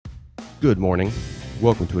Good morning.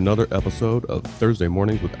 Welcome to another episode of Thursday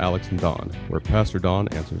Mornings with Alex and Don, where Pastor Don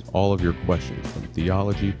answers all of your questions on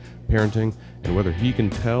theology, parenting, and whether he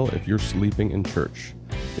can tell if you're sleeping in church.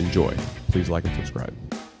 Enjoy. Please like and subscribe.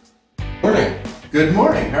 Morning. Good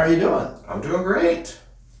morning. How are you doing? I'm doing great.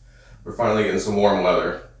 We're finally getting some warm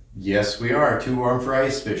weather. Yes, we are. Too warm for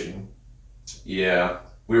ice fishing. Yeah,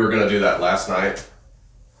 we were going to do that last night.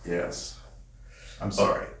 Yes. I'm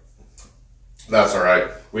sorry. That's all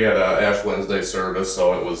right. We had a Ash Wednesday service,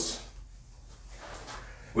 so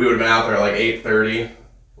we would have been out there at like 8:30.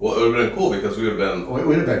 Well, it would have been cool because we would have been... It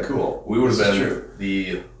would have been cool. We would have been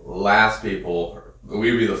the last people.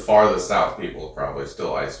 We would be the farthest south people probably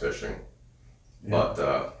still ice fishing. Yeah.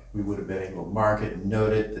 But... we would have been able to mark it and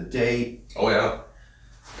note it, the date. Oh, yeah.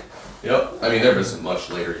 Yep. I mean, there was some much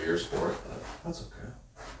later years for it, but that's okay.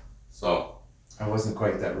 So... I wasn't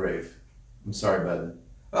quite that brave. I'm sorry, bud.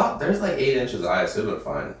 Oh, there's like 8 inches of ice. It would have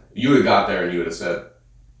been fine. You would have got there and you would have said,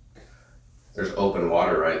 there's open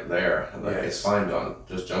water right there. I'm like, Yes. It's fine, Don.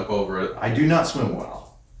 Just jump over it. I do not swim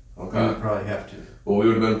well. Okay. You would probably have to. Well, we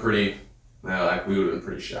would have been pretty, we would have been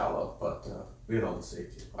pretty shallow, but we had all the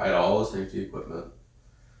safety. I had all the safety equipment.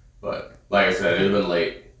 But like I said, it would have been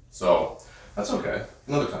late. So that's okay.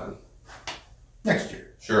 Another time. Next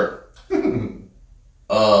year. Sure.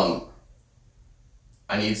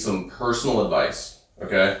 I need some personal advice.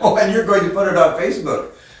 Okay. Oh, and you're going to put it on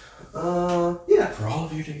Facebook. Yeah. For all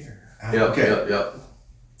of you to hear. Yep, Okay. Yep.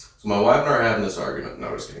 So my wife and I are having this argument. No,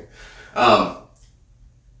 just kidding.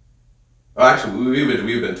 Actually,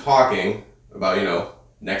 we've been talking about,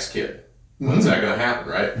 next kid. When's that going to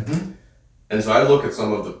happen, right? Mm-hmm. And so I look at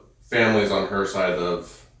some of the families on her side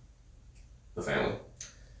of the family,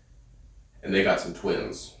 and they got some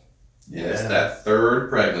twins. Yeah. And it's that third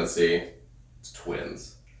pregnancy, it's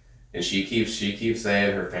twins. And she keeps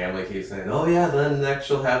saying, her family keeps saying, oh yeah, then next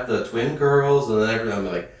she'll have the twin girls, and then everything. I'm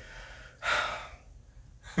like,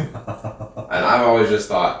 and I've always just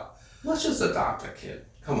thought, let's just adopt a kid.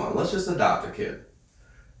 Come on, let's just adopt a kid.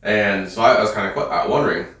 And so I was kind of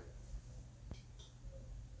wondering,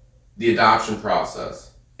 the adoption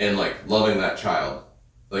process and like loving that child,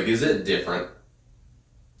 like, is it different?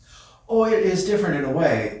 Oh, it is different in a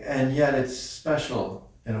way, and yet it's special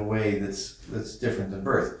in a way that's different than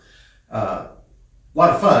birth. A lot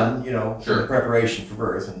of fun, Sure. the preparation for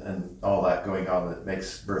birth and all that going on that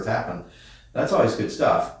makes birth happen. That's always good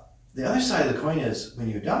stuff. The other side of the coin is when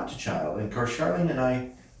you adopt a child, and of course Charlene and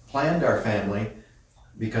I planned our family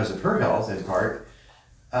because of her health in part.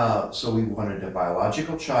 So we wanted a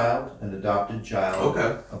biological child, an adopted child,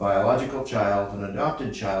 Okay. a biological child, an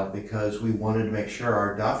adopted child, because we wanted to make sure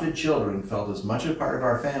our adopted children felt as much a part of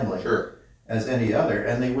our family Sure. as any other,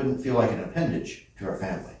 and they wouldn't feel like an appendage to our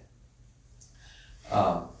family.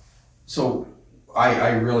 So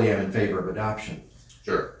I really am in favor of adoption.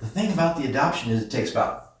 Sure. The thing about the adoption is it takes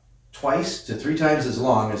about 2 to 3 times as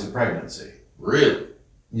long as a pregnancy. Really?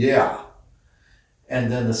 Yeah.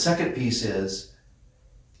 And then the second piece is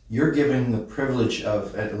you're given the privilege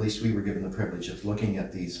of, at least we were given the privilege of looking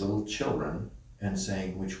at these little children and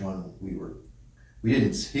saying which one we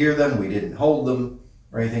didn't hear them, we didn't hold them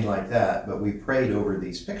or anything like that, but we prayed over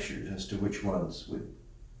these pictures as to which ones would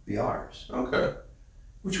be ours. Okay.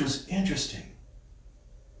 Which was interesting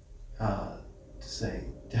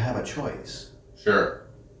to have a choice. Sure.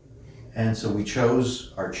 And so we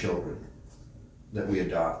chose our children that we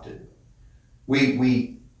adopted.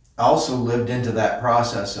 We also lived into that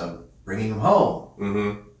process of bringing them home.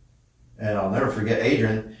 Mm-hmm. And I'll never forget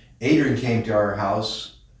Adrian. Adrian came to our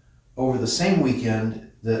house over the same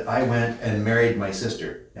weekend that I went and married my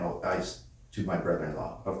sister. To my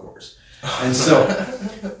brother-in-law, of course. And so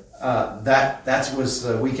that was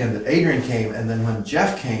the weekend that Adrian came. And then when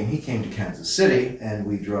Jeff came, he came to Kansas City, and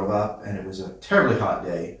we drove up, and it was a terribly hot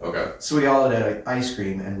day. Okay. So we all had ice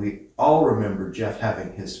cream, and we all remember Jeff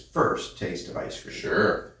having his first taste of ice cream.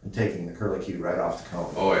 Sure. And taking the curlicue right off the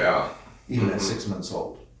cone, Oh yeah. even Mhm. at 6 months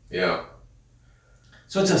old. Yeah.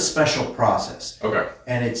 So it's a special process, Okay.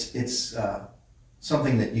 and it's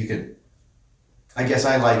something that you could, I guess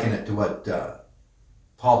I liken it to what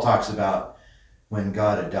Paul talks about when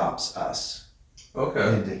God adopts us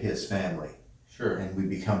Okay. into his family, Sure. and we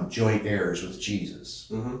become joint heirs with Jesus.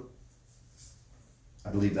 Mm-hmm. I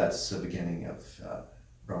believe that's the beginning of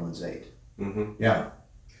Romans 8. Mm-hmm. Yeah.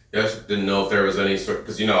 Yeah, I just didn't know if there was any sort,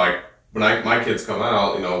 because like when my kids come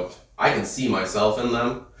out, I can see myself in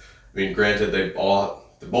them. I mean, granted, both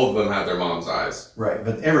of them have their mom's eyes. Right,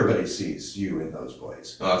 but everybody sees you in those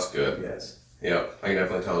boys. Oh, that's good. Yes. Yeah, I can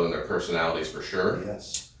definitely tell it in their personalities for sure.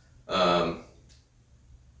 Yes.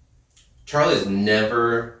 Charlie's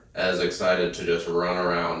never as excited to just run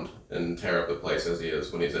around and tear up the place as he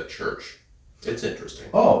is when he's at church. It's interesting.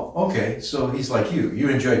 Oh, okay. So he's like you. You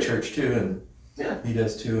enjoy church too, and Yeah. he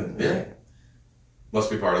does too. And Yeah. Must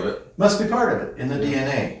be part of it. must be part of it in the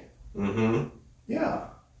DNA. Mm-hmm. Yeah.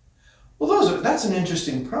 Well, that's an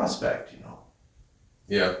interesting prospect, you know.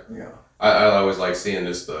 Yeah. Yeah. I always like seeing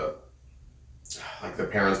just the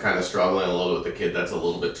parents kind of struggling a little with the kid that's a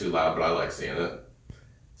little bit too loud, but I like seeing it.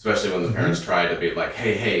 Especially when the parents try to be like,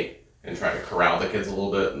 hey, and try to corral the kids a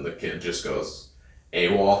little bit, and the kid just goes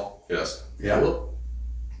AWOL, just whoop,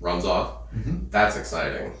 runs off. Mm-hmm. That's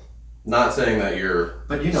exciting. Not saying that your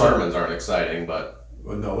sermons aren't exciting, but...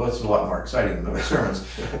 Well, no, that's a lot more exciting than the sermons.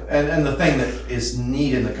 And the thing that is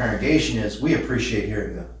neat in the congregation is we appreciate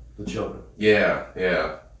hearing the children. Yeah.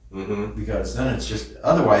 Mm-hmm. Because then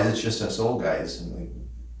otherwise it's just us old guys, and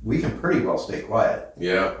we can pretty well stay quiet.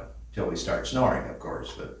 Yeah. Till we start snoring, of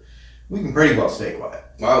course, but we can pretty well stay quiet.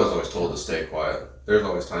 Well, I was always told to stay quiet. There's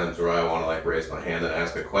always times where I want to raise my hand and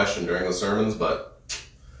ask a question during the sermons, but...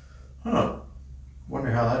 Wonder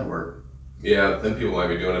how that'd work. Yeah, then people might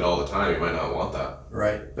be doing it all the time. You might not want that.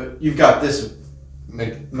 Right, but you've got this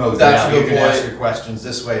mode That's now. a good You can point. ask your questions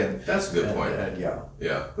this way, and That's a good point. yeah,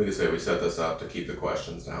 Yeah, we could say we set this up to keep the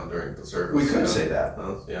questions down during the service. we could say that.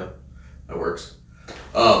 Yeah, that works.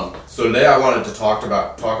 So today I wanted to talk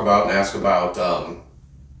about and ask about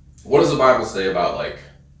what does the Bible say about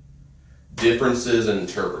differences in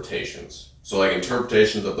interpretations. So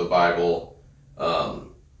interpretations of the Bible,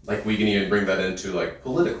 we can even bring that into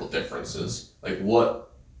political differences.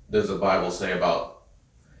 What does the Bible say about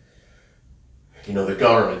the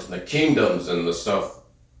government and the kingdoms and the stuff?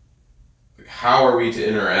 How are we to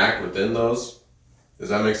interact within those? Does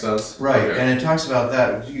that make sense? Right, Okay. and it talks about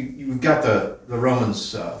that. You've got the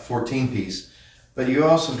Romans 14 piece, but you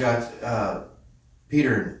also got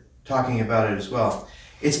Peter talking about it as well.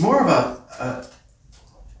 It's more of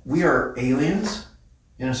we are aliens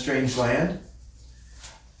in a strange land,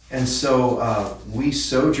 and so we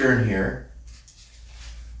sojourn here.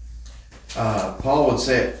 Paul would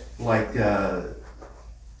say it like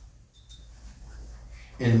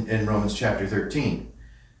in Romans chapter 13.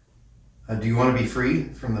 Do you want to be free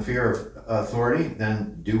from the fear of authority?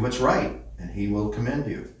 Then do what's right, and he will commend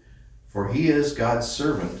you. For he is God's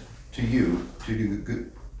servant to you, to do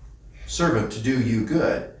good, servant to do you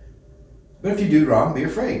good. But if you do wrong, be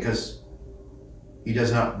afraid, because he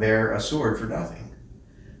does not bear a sword for nothing.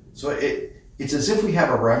 So it's as if we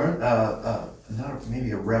have not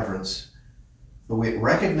maybe a reverence, but we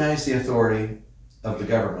recognize the authority of the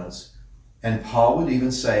governments, and Paul would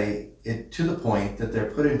even say it to the point that they're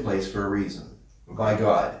put in place for a reason by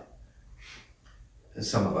God.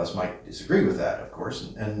 Some of us might disagree with that, of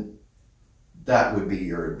course, and that would be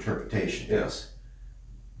your interpretation. Yes.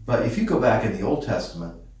 But if you go back in the Old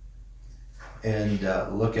Testament and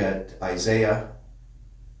look at Isaiah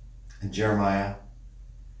and Jeremiah,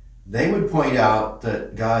 they would point out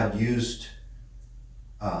that God used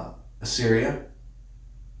Assyria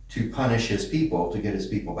to punish his people, to get his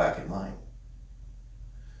people back in line.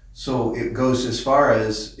 So it goes as far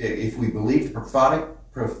as, if we believe the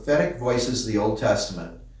prophetic voices of the Old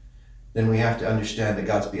Testament, then we have to understand that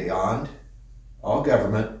God's beyond all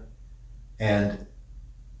government, and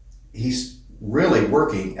he's really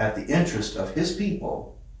working at the interest of his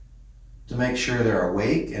people to make sure they're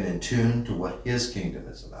awake and in tune to what his kingdom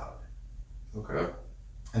is about. Okay.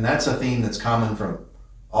 And that's a theme that's common from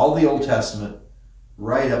all the Old Testament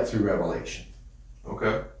right up through Revelation.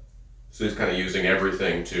 Okay. So he's kind of using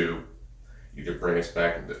everything to either bring us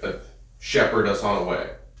back, shepherd us on the way.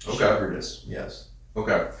 Okay. Shepherd us, yes.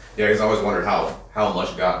 Okay. Yeah, because I always wondered how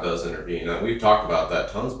much God does intervene. And we've talked about that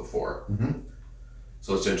tons before. Mm-hmm.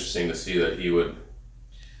 So it's interesting to see that he would,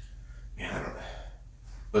 I don't know.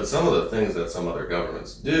 But some of the things that some other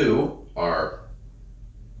governments do are,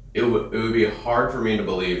 it would be hard for me to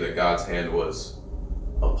believe that God's hand was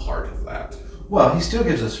a part of that. Well, he still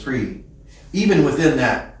gives us free. Even within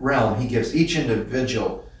that realm, he gives each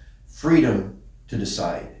individual freedom to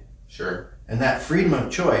decide. Sure. And that freedom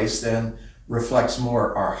of choice then reflects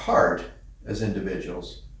more our heart as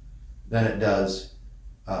individuals than it does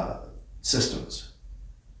systems.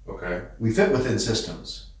 Okay. We fit within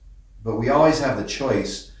systems, but we always have the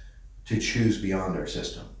choice to choose beyond our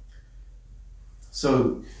system.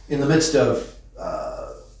 So in the midst of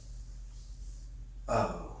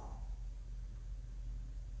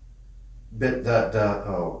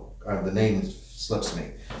the name slips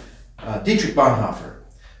me. Dietrich Bonhoeffer.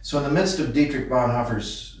 So in the midst of Dietrich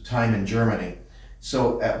Bonhoeffer's time in Germany,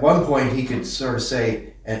 so at one point he could sort of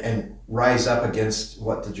say and rise up against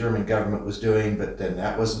what the German government was doing, but then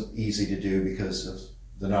that wasn't easy to do because of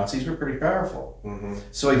the Nazis were pretty powerful. Mm-hmm.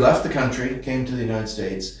 So he left the country, came to the United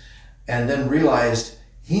States, and then realized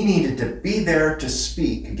he needed to be there to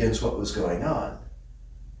speak against what was going on.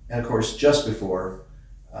 And of course, just before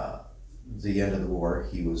the end of the war,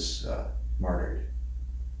 he was martyred.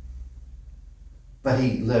 But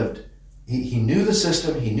he lived, he knew the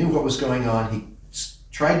system, he knew what was going on, he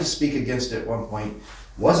tried to speak against it at one point,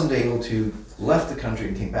 wasn't able to, left the country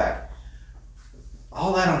and came back.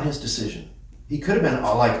 All that on his decision. He could have been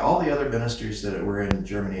like all the other ministers that were in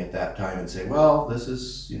Germany at that time and say, well, this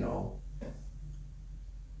is,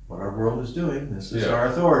 what our world is doing. This is our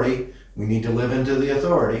authority. We need to live into the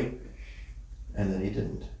authority. And then he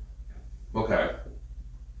didn't. Okay.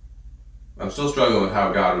 I'm still struggling with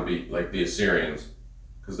how God would be like the Assyrians,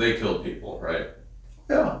 because they killed people, right?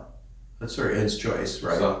 Yeah. That's his choice,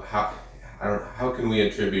 right? So how can we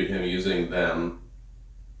attribute him using them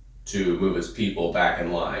to move his people back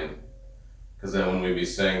in line? Because then when we be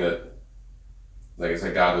saying that, like I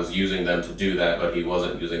said, God was using them to do that, but he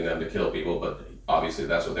wasn't using them to kill people, but obviously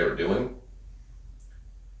that's what they were doing.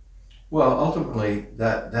 Well, ultimately,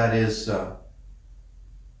 that is,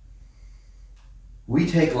 we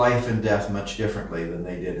take life and death much differently than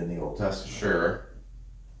they did in the Old Testament.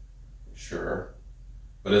 Sure.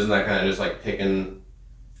 But isn't that kind of just like picking,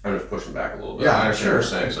 I'm just pushing back a little bit. Yeah, sure,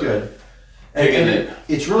 it's good. And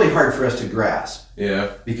it's really hard for us to grasp.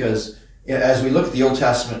 Yeah. Because as we look at the Old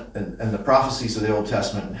Testament and the prophecies of the Old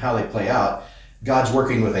Testament and how they play out, God's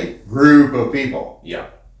working with a group of people.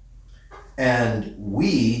 Yeah. And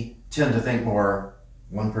we tend to think more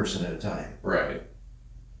one person at a time. Right. It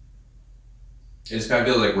just kind of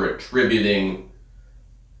feels like we're attributing.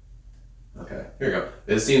 Okay, here we go.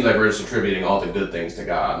 It seems like we're just attributing all the good things to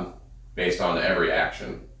God based on every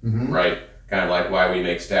action, right? Kind of like why we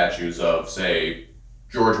make statues of, say,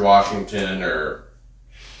 George Washington or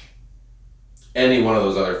any one of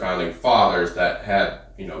those other founding fathers that had,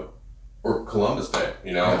 or Columbus Day,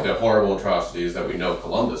 the horrible atrocities that we know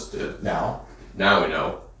Columbus did. Now we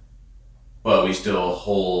know. But we still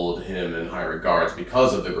hold him in high regards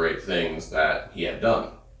because of the great things that he had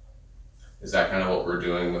done. Is that kind of what we're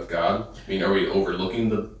doing with God? I mean, are we overlooking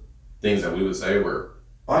the things that we would say were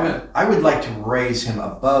bad? I would like to raise him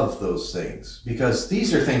above those things, because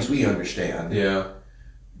these are things we understand. Yeah.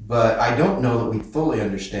 But I don't know that we fully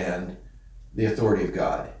understand the authority of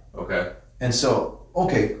God. Okay. And so,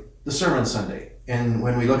 the Sermon Sunday, and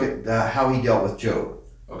when we look at how he dealt with Job.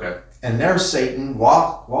 Okay. And there's Satan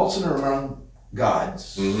waltzing around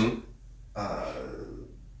God's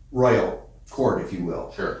royal court, if you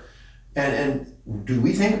will. Sure. And do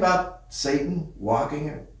we think about Satan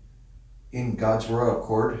walking in God's royal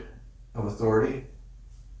court of authority?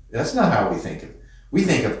 That's not how we think of it. We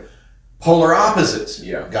think of polar opposites,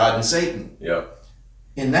 God and Satan. Yeah.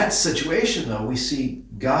 In that situation, though, we see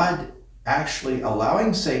God actually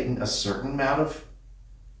allowing Satan a certain amount of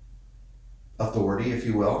authority, if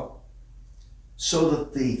you will, so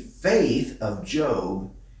that the faith of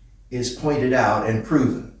Job is pointed out and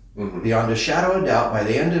proven. Beyond a shadow of doubt, by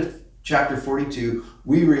the end of chapter 42,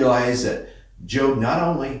 we realize that Job not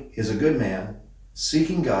only is a good man,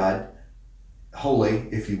 seeking God, holy,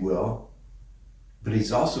 if you will, but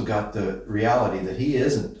he's also got the reality that he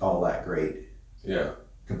isn't all that great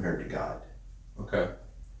compared to God. Okay.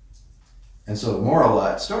 And so the moral of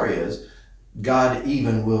that story is God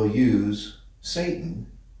even will use Satan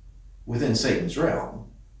within Satan's realm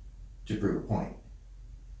to prove a point.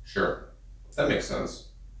 Sure. That makes sense.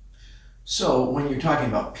 So when you're talking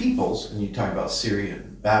about peoples, and you talk about Syria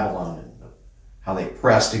and Babylon and how they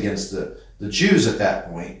pressed against the Jews at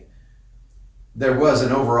that point, there was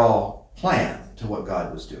an overall plan to what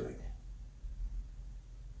God was doing.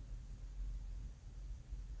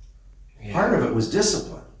 Yeah. Part of it was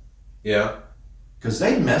discipline. Yeah. Because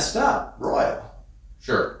they messed up royal.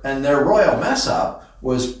 Sure. And their royal mess up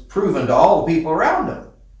was proven to all the people around them.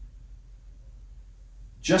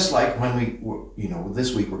 Just like when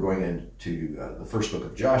this week we're going into the first book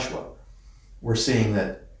of Joshua, we're seeing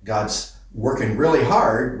that God's working really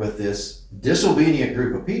hard with this disobedient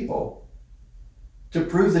group of people to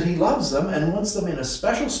prove that he loves them and wants them in a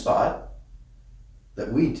special spot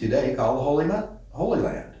that we today call the Holy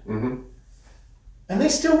Land. And they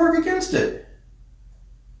still work against it.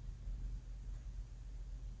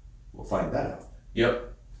 We'll find that out.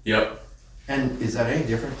 Yep. And is that any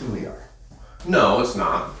different than we are? No, it's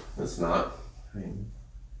not. It's not. I mean,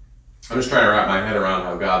 I'm just trying to wrap my head around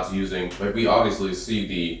how God's using, like, we obviously see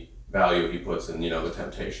the value he puts in, the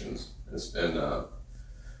temptations and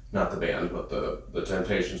not the band, but the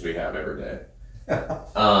temptations we have every day.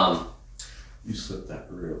 you slipped that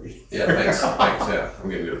really. Yeah, thanks. Yeah, I'm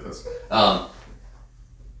getting good at this.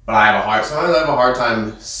 But sometimes I have a hard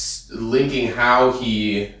time linking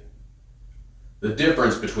the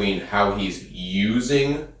difference between how he's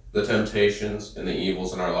using the temptations and the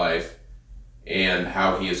evils in our life and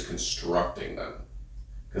how he is constructing them.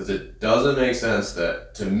 Because it doesn't make sense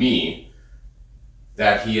to me,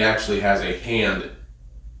 that he actually has a hand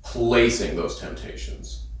placing those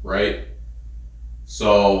temptations, right?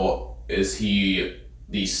 So is he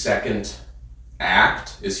the second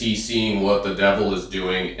act? Is he seeing what the devil is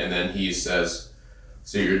doing and then he says,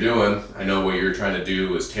 "See what you're doing, I know what you're trying to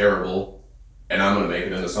do is terrible and I'm going to make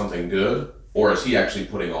it into something good"? Or is he actually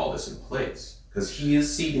putting all this in place? Because he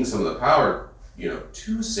is ceding some of the power,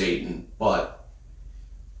 to Satan, but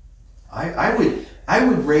I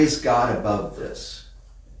would raise God above this.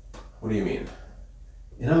 what do you mean?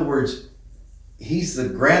 In other words, he's the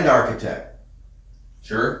grand architect.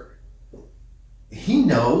 Sure. He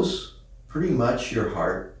knows pretty much your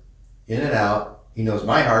heart in and out. He knows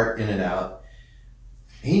my heart in and out.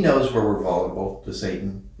 He knows where we're vulnerable to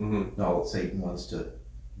Satan and all that Satan wants to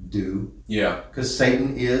do. Yeah. Because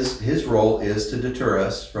his role is to deter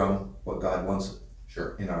us from what God wants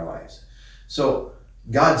in our lives. So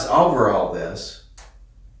God's over all this.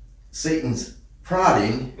 Satan's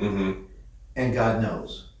prodding, and God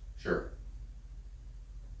knows. Sure.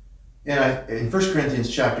 And in 1 Corinthians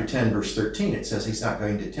chapter 10, verse 13, it says he's not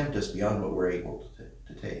going to tempt us beyond what we're able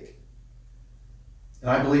to take. And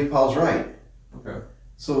I believe Paul's right. Okay.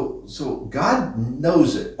 So God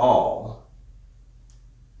knows it all.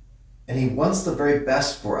 And he wants the very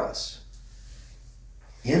best for us.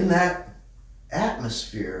 In that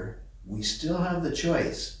atmosphere, we still have the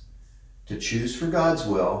choice to choose for God's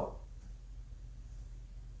will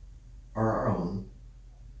or our own,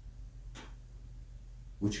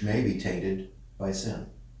 which may be tainted by sin.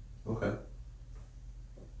 Okay.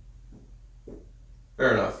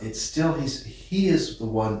 Fair enough. It's still he is the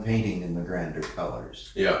one painting in the grander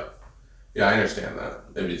colors. Yeah. Yeah, I understand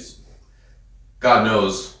that. God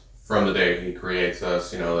knows from the day he creates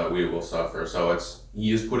us, that we will suffer. So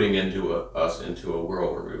he is putting us into a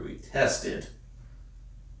world where we will be tested.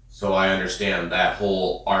 So I understand that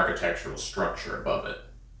whole architectural structure above it.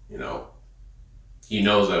 He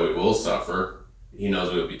knows that we will suffer. He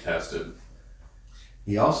knows we will be tested.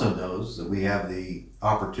 He also knows that we have the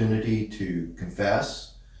opportunity to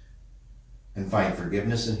confess and find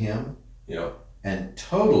forgiveness in him. Yeah. And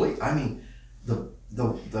totally,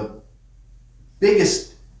 the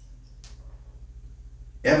biggest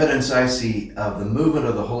evidence I see of the movement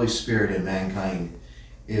of the Holy Spirit in mankind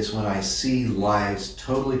is when I see lives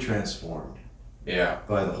totally transformed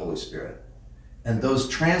by the Holy Spirit. And those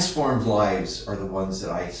transformed lives are the ones that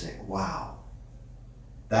I say, wow,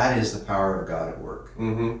 that is the power of God at work.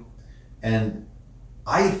 And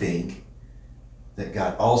I think that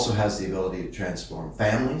God also has the ability to transform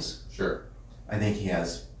families. Sure. I think he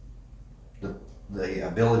has the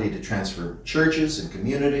ability to transform churches and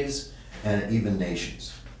communities and even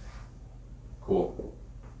nations. Cool.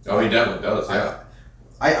 Oh, he definitely does, yeah.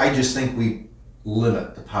 I just think we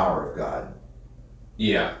limit the power of God.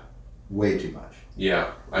 Yeah. Way too much.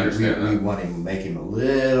 Yeah, I understand that. We want to make him a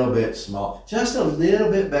little bit small, just a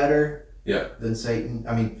little bit better than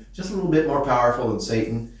Satan. Just a little bit more powerful than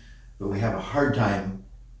Satan, but we have a hard time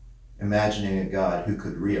imagining a God who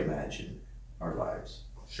could reimagine our lives.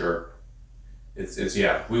 Sure. It's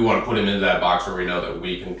we want to put him into that box where we know that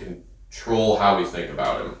we can control how we think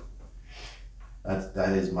about him. That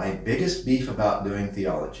is my biggest beef about doing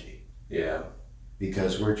theology. Yeah.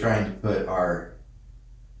 Because we're trying to put our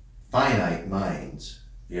finite minds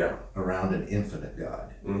around an infinite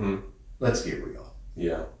God. Let's get real.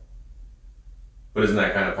 Yeah. But isn't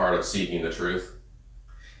that kind of part of seeking the truth?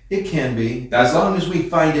 It can be, as long as we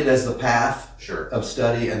find it as the path of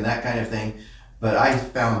study and that kind of thing. But I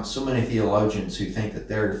found so many theologians who think that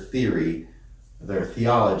their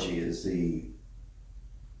theology is the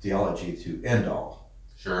theology to end all.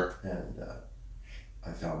 Sure. And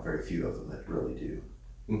I found very few of them that really do.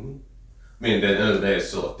 At the end of the day, it's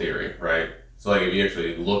still a theory, right? So, if you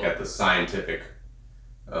actually look at the scientific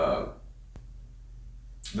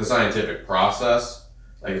process,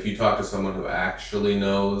 if you talk to someone who actually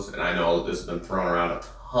knows, and I know this has been thrown around a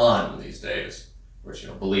ton these days, which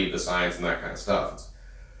believe the science and that kind of stuff.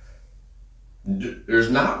 There's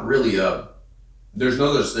not really there's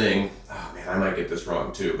no such thing. Oh man, I might get this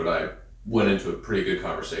wrong too, but I went into a pretty good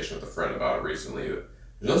conversation with a friend about it recently. There's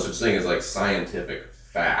no such thing as scientific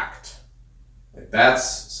fact. That's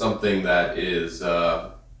something that is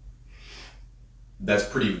that's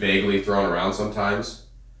pretty vaguely thrown around sometimes,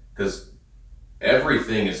 because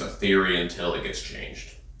everything is a theory until it gets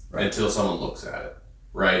changed, until someone looks at it,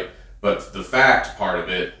 right? But the fact part of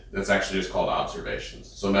it, that's actually just called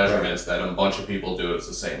observations. So measurements that a bunch of people do it's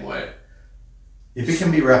the same way. If it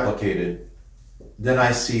can be replicated, then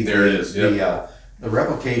I see There it is, the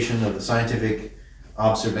replication of the scientific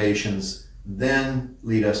observations then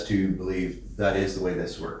lead us to believe that is the way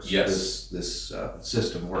this works. Yes. This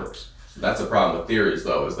system works. So that's the problem with theories,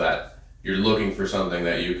 though, is that you're looking for something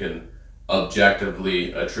that you can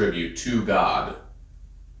objectively attribute to God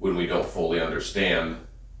when we don't fully understand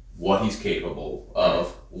what he's capable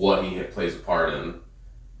of, what he plays a part in.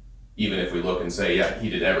 Even if we look and say, yeah, he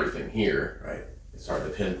did everything here, Right. it's hard to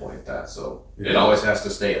pinpoint that. So It it is. always has to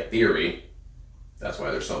stay a theory. That's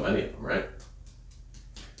why there's so many of them, right?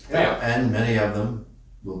 Yeah. And many of them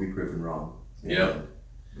will be proven wrong. Yep.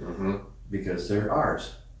 Mm-hmm. Because they're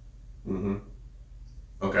ours. Mm-hmm.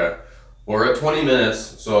 Okay. We're at 20 minutes,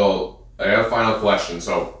 so I got a final question.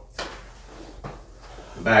 So,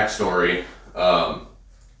 backstory.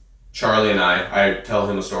 Charlie and I tell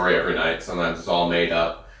him a story every night. Sometimes it's all made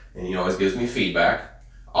up, and he always gives me feedback.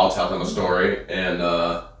 I'll tell him a story, and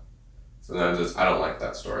sometimes it's, I don't like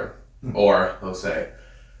that story. Or he'll say,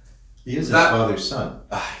 He is his That- father's son.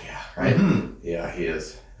 yeah, right? Mhm. Yeah, he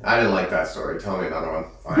is. I didn't like that story. Tell me another one.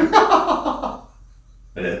 Fine.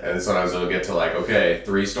 And sometimes it'll get to like, okay,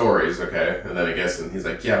 3 stories, okay? And then it gets, and he's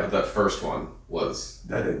like, yeah, but that first one was,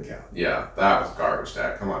 That didn't count. yeah, that was garbage,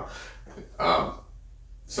 Dad. Come on.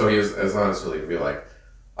 So he was, as honestly, he'd be like,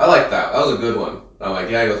 I like that. That was a good one. And I'm like,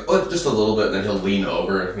 yeah. He goes, oh, just a little bit. And then he'll lean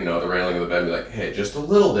over, the railing of the bed and be like, hey, just a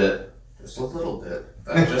little bit. Just a little bit.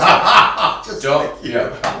 Just don't,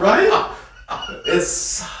 yeah. Right?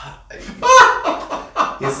 It's,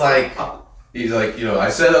 he's like, I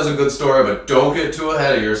said that was a good story, but don't get too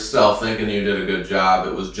ahead of yourself thinking you did a good job.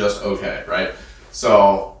 It was just okay, right?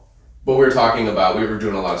 So, but we were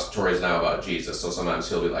doing a lot of stories now about Jesus. So sometimes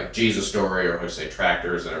he'll be like Jesus story, or he'll say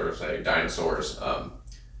tractors, or he'll say dinosaurs.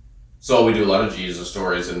 So we do a lot of Jesus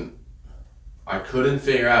stories, and I couldn't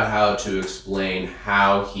figure out how to explain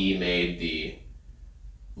how he made the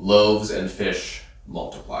loaves and fish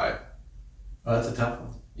multiply. Oh, that's a tough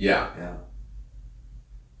one. Yeah. Yeah.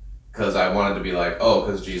 Because I wanted to be like, oh,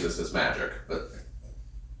 because Jesus is magic, but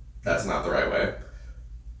that's not the right way.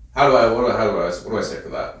 What do I say for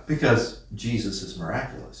that? Because Jesus is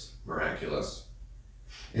miraculous. Miraculous.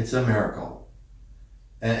 It's a miracle.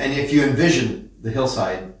 And if you envision the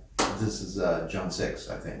hillside, this is John 6,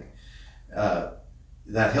 I think.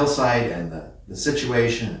 That hillside and the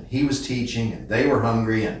situation, and he was teaching, and they were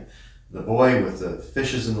hungry, and the boy with the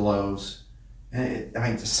fishes and the loaves. And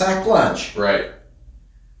it's a sack lunch. Right.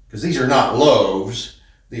 Because these are not loaves,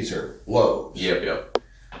 these are loaves. Yep.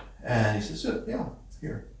 And he says, yeah,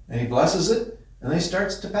 here. And he blesses it, and then he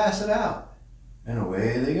starts to pass it out. And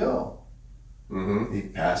away they go. Mm-hmm. He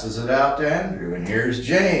passes it out to Andrew, and here's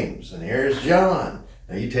James, and here's John.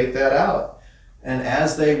 Now you take that out. And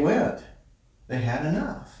as they went, they had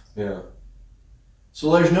enough. Yeah.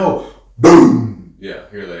 So there's no boom. Yeah,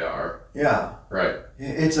 here they are. Yeah. Right.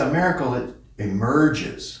 It's a miracle that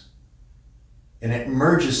emerges. And it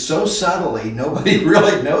emerges so subtly, nobody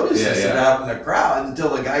really notices it out in the crowd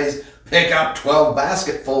until the guys pick up 12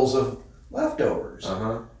 basketfuls of leftovers.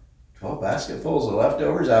 Uh-huh. 12 basketfuls of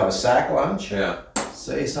leftovers out of a sack lunch? Yeah.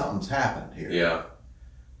 Say something's happened here. Yeah.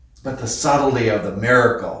 But the subtlety of the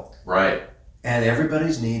miracle, Right. and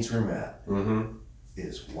everybody's needs were met, Mm-hmm.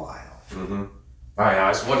 is wild. Mm-hmm. I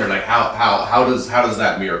was wondering, like, how does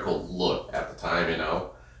that miracle look at the time,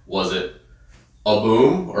 Was it a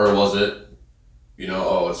boom, or was it,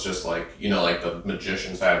 it's just like, like the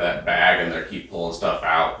magicians have that bag and they keep pulling stuff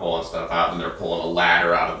out, and they're pulling a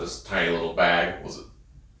ladder out of this tiny little bag? Was it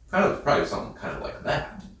probably something kind of like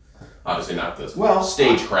that? Obviously not this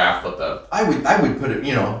stagecraft, but the... I would put it,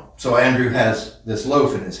 so Andrew has this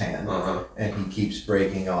loaf in his hand, Uh-huh. and he keeps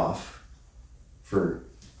breaking off for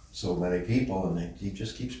so many people, and he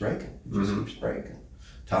just keeps breaking. He just keeps breaking.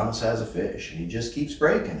 Thomas has a fish, and he just keeps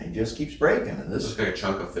breaking. And this, Just like a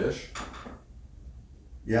chunk of fish?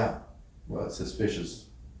 yeah. Well, it says fishes.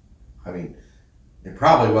 I mean, it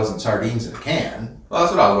probably wasn't sardines in a can. Well,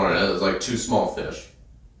 that's what I was wondering. It was like 2 small fish.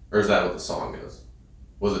 Or is that what the song is?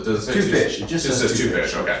 Does it say 2 fish. It just says 2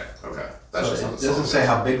 fish. Okay. That's So just it on the doesn't song. say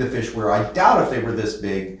how big the fish were. I doubt if they were this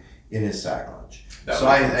big in his sack lunch. That So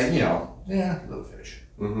would little fish.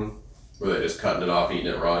 Mm-hmm. Were they just cutting it off, eating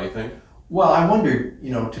it raw, you think? Well, I wondered,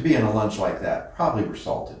 to be in a lunch like that, probably were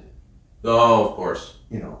salted. Oh, of course.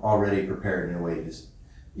 Already prepared in a way just,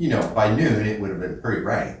 by noon it would have been pretty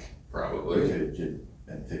rank. Probably. If it had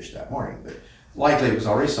been fish that morning, but likely it was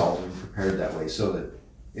already salted and prepared that way so that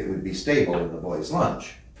it would be stable in the boy's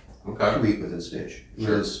lunch Okay. to eat with his fish, with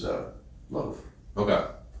Sure. his loaf. Okay.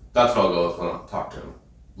 that's what I'll go with when I talk to him.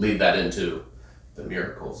 Lead that into the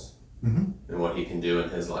miracles Mhm. and what he can do in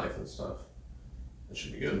his life and stuff. That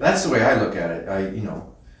should be good. That's the way I look at it.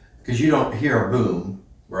 Because you don't hear a boom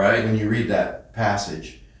Right? when you read that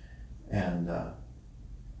passage, and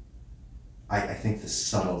I think the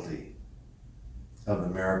subtlety of the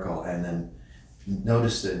miracle, and then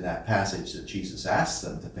notice in that passage that Jesus asks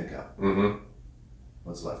them to pick up Mm-hmm.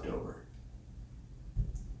 what's left over.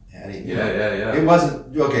 And Yeah. It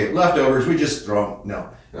wasn't, okay, leftovers, we just throw them. No.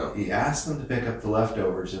 No. He asked them to pick up the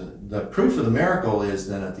leftovers, and the proof of the miracle is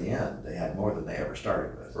then at the end, they had more than they ever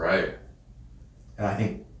started with. Right. And I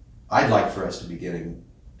think I'd like for us to be getting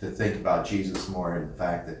to think about Jesus more in the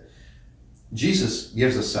fact that Jesus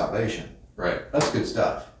gives us salvation. Right. That's good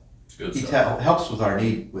stuff. It's good He stuff. helps with our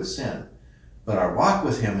need with sin. But our walk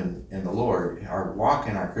with Him in the Lord, our walk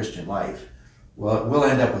in our Christian life, well, we'll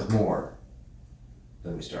end up with more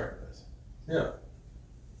than we started with. Yeah.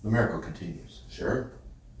 The miracle continues. Sure.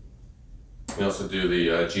 We also do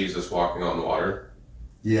the Jesus walking on the water.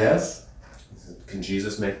 Yes. He said, can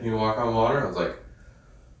Jesus make me walk on water? I was like,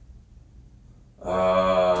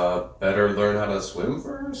 better learn how to swim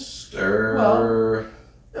first, or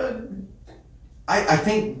I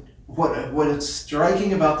think what is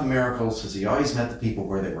striking about the miracles is He always met the people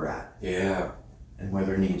where they were at yeah. and where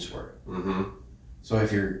their needs were. Mm-hmm. So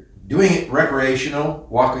if you're doing it recreational,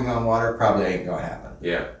 walking on water probably ain't gonna happen.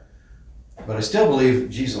 Yeah. But I still believe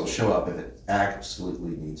Jesus will show up if it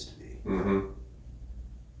absolutely needs to be. Mm-hmm.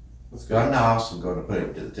 That's good. God knows I'm going to put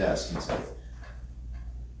him to the test and say,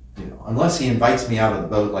 unless He invites me out of the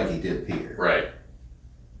boat like He did Peter, Right.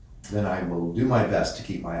 then I will do my best to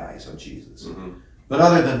keep my eyes on Jesus. Mm-hmm. But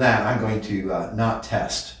other than that, I'm going to not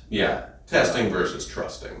test. Yeah. Testing versus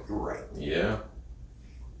trusting. Right. Yeah.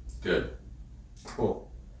 Good. Cool.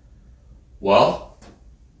 Well,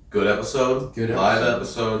 good episode. Good Live episode.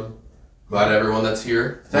 episode. Glad everyone that's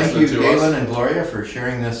here. Thank you, listening to us. Galen and Gloria, for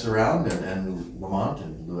sharing this around, and Lamont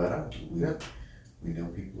and Luetta. We know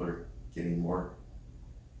people are getting more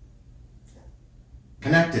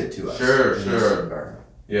connected to us. Sure, in sure. this environment.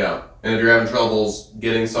 Yeah. And if you're having troubles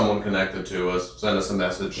getting someone connected to us, send us a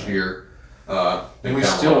message here. And we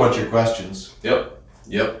still want your questions.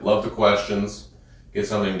 Yep. Love the questions. Get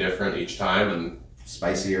something different each time, and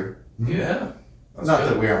Spicier. yeah. That's Not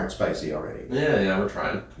good. that we aren't spicy already. Yeah, we're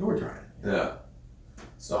trying. We're trying. Yeah.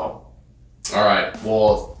 So, all right.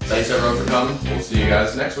 Well, thanks everyone for coming. We'll see you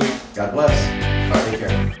guys next week. God bless. Take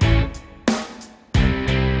care.